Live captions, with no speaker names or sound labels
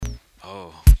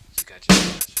Oh, you got your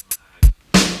question.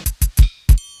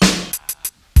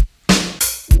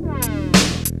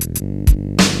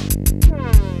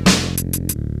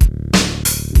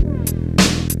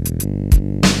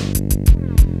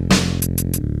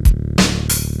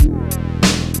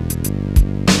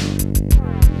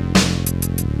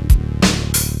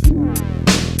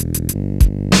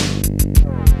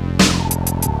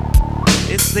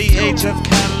 It's the age of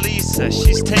kalissa.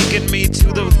 She's taken me to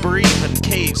the breathing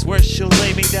caves where she'll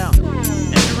lay me down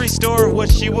and restore what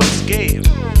she once gave.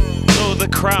 Though the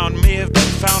crown may have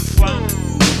been found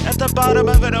at the bottom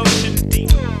of an ocean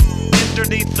deep,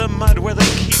 underneath the mud where they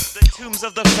keep the tombs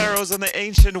of the pharaohs and the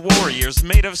ancient warriors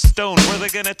made of stone, where they're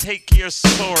gonna take your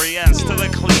sorry ass to the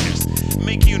cleaners,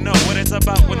 make you know what it's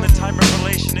about when the time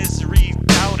revelation is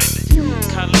redoubted.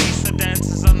 Kalissa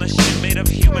dances on the shit made of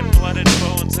human blood and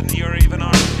bones, and you're even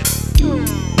armpit.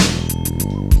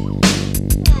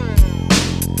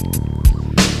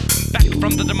 Back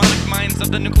from the demonic minds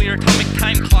of the nuclear atomic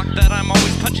time clock that I'm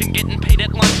always punching, getting paid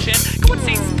at lunch, and go and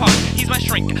see Spock, he's my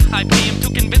shrink. I pay him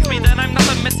to convince me that I'm not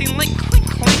the missing link. Clink,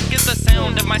 clink is the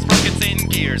sound of my sprockets in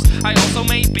gears. I also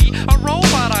may be a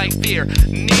robot, I fear,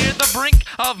 near the brink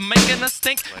of making a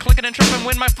stink. Clicking and tripping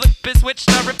when my flip is switched,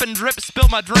 I rip and drip, spill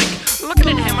my drink. Looking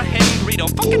at Hammerhead and Greedo,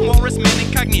 fucking walrus man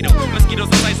incognito. Mosquitoes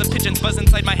the size of pigeons buzz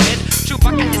inside my head.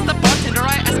 Chewbacca is the bartender,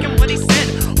 I ask him what he said.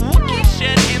 Wookiee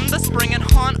shed in the spring and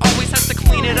Han always has to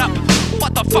clean it up.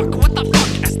 What the fuck,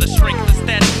 as the shrink, the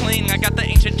static cling. I got the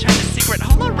ancient China secret.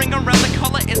 Holla ring around the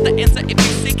collar is the answer if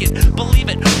you seek it. Believe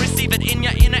it, receive it in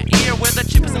your inner ear where the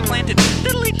chip is implanted.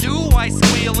 Diddly do I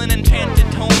squeal in enchanted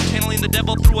tone, channeling the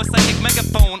devil through a psychic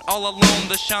megaphone. All alone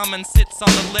the shaman sits on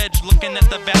the ledge looking at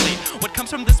the valley. What comes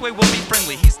from this way will be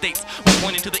friendly, he states, while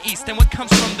pointing to the east. And what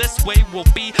comes from this way will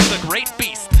be the great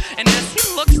beast. And as he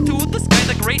looks to the sky,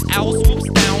 the great owl swoops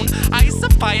down. Eyes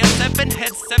of fire, 7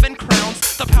 heads, 7 crowns.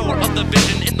 The power of the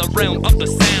vision in the realm of the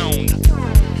sound.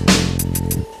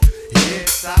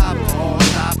 It's a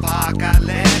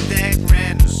post-apocalyptic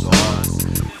renaissance.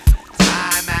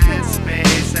 Time and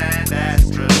space and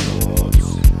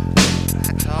astronauts. I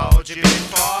told you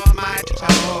before, my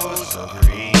toes are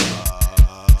green.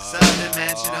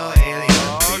 Subdimensional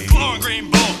alien. Glowing green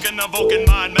Vulcan, the Vulcan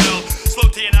mind meld. Slow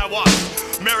tea and I watch.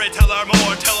 Mary tell her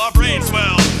more till our brains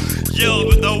swell. Yelled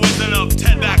with the wisdom of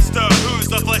Ted Baxter, who's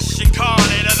the flesh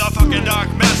incarnate of the fucking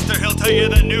dark master. He'll tell you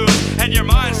the news, and your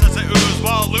mind starts to ooze,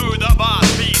 while Lou the boss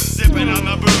be sipping on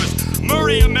the booze.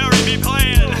 Murray and Mary be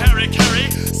playing Harry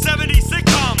Carey. 70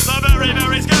 sitcoms are very,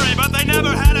 very scary, but they never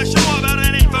had a show about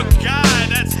any for guy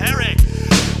that's hairy.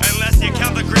 Unless you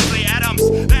count the Grizzly Adams,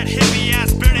 that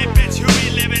hippie-ass Bernie bitch who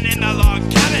be living in the log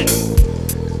cabin.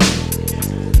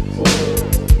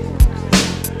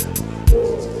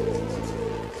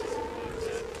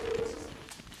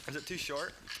 Is it too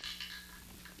short?